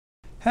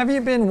Have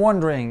you been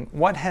wondering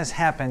what has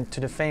happened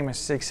to the famous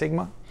Six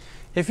Sigma?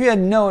 If you had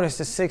noticed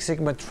the Six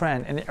Sigma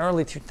trend in the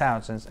early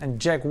 2000s and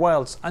Jack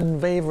Welch's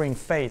unwavering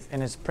faith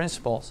in its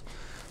principles,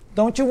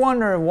 don't you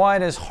wonder why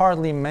it is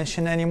hardly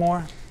mentioned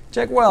anymore?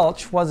 Jack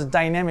Welch was a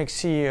dynamic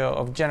CEO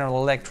of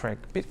General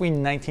Electric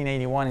between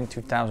 1981 and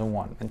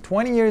 2001, and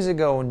 20 years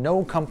ago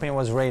no company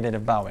was rated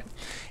above it.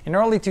 In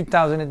early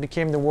 2000 it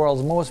became the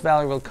world's most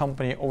valuable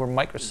company over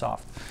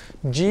Microsoft.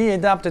 GE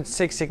adopted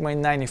Six Sigma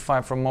in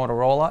 95 from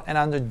Motorola, and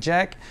under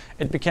Jack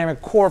it became a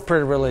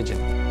corporate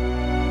religion.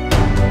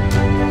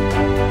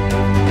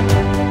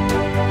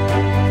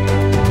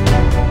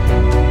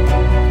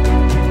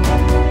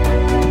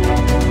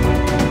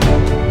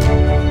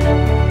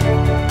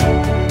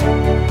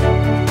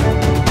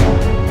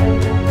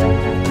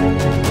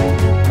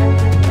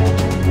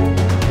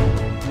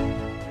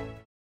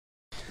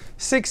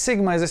 Six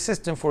Sigma is a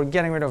system for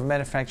getting rid of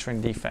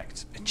manufacturing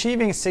defects.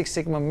 Achieving Six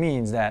Sigma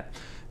means that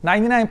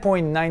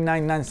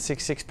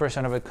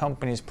 99.99966% of a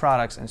company's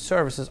products and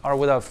services are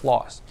without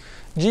flaws.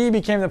 GE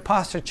became the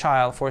poster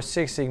child for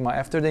Six Sigma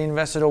after they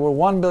invested over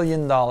 $1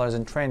 billion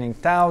in training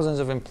thousands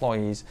of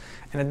employees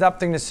and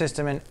adopting the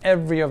system in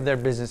every of their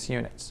business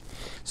units.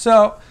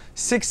 So,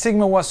 Six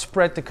Sigma was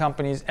spread to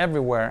companies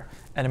everywhere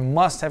and a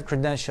must-have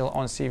credential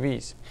on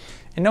CVs.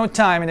 In no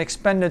time, it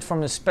expanded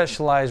from the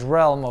specialized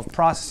realm of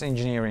process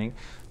engineering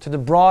to the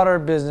broader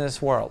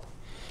business world.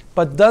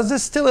 But does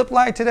this still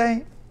apply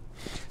today?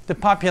 The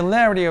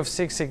popularity of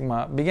Six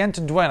Sigma began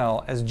to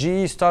dwindle as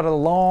GE started a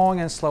long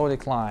and slow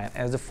decline,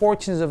 as the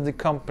fortunes of the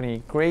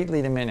company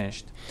greatly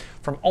diminished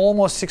from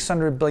almost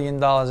 $600 billion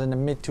in the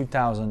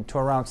mid-2000s to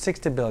around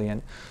 $60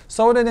 billion,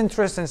 so did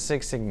interest in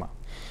Six Sigma.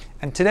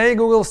 And today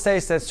Google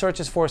states that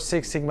searches for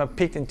Six Sigma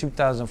peaked in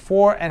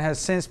 2004 and has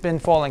since been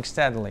falling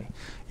steadily.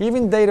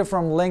 Even data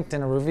from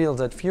LinkedIn reveals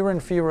that fewer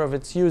and fewer of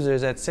its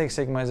users at Six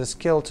Sigma is a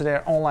skill to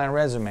their online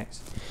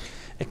resumes.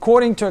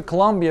 According to a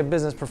Columbia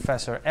business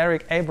professor,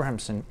 Eric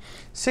Abrahamson,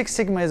 Six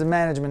Sigma is a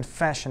management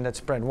fashion that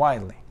spread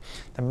widely.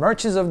 The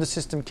merchants of the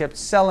system kept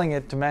selling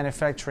it to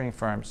manufacturing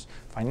firms,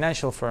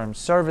 financial firms,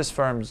 service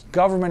firms,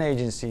 government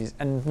agencies,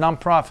 and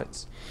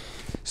nonprofits.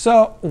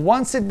 So,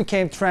 once it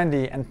became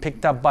trendy and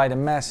picked up by the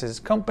masses,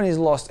 companies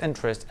lost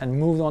interest and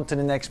moved on to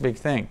the next big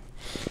thing.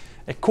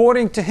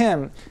 According to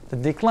him, the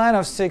decline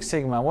of Six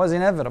Sigma was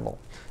inevitable,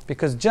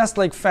 because just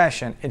like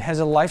fashion, it has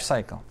a life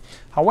cycle.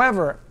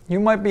 However, you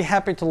might be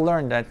happy to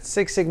learn that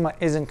Six Sigma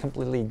isn't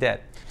completely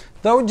dead.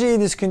 Though GE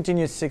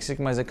discontinued Six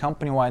Sigma as a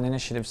company-wide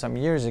initiative some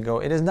years ago,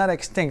 it is not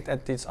extinct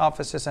at its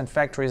offices and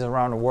factories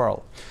around the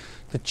world.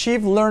 The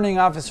Chief Learning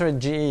Officer at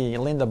GE,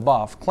 Linda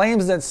Buff,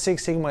 claims that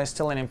Six Sigma is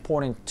still an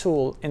important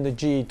tool in the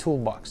GE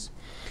toolbox.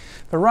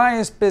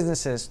 Various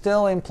businesses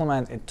still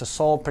implement it to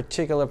solve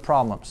particular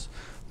problems,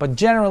 but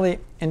generally,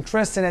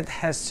 interest in it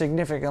has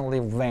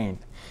significantly waned.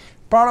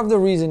 Part of the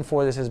reason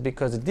for this is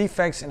because the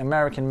defects in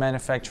American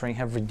manufacturing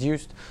have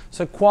reduced,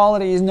 so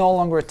quality is no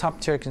longer a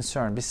top-tier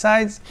concern.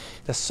 Besides,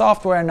 the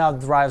software now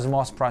drives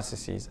most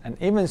processes, and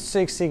even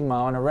Six Sigma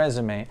on a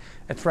resume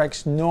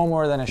attracts no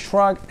more than a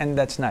shrug, and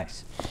that's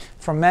nice,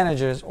 from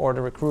managers or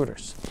the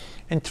recruiters.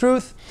 In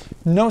truth,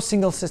 no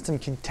single system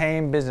can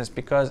tame business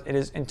because it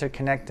is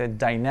interconnected,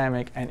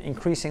 dynamic, and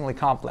increasingly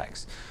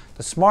complex.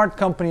 The smart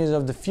companies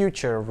of the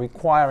future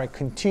require a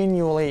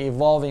continually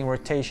evolving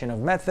rotation of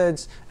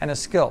methods and of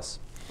skills.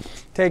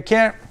 Take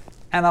care,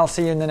 and I'll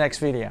see you in the next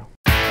video.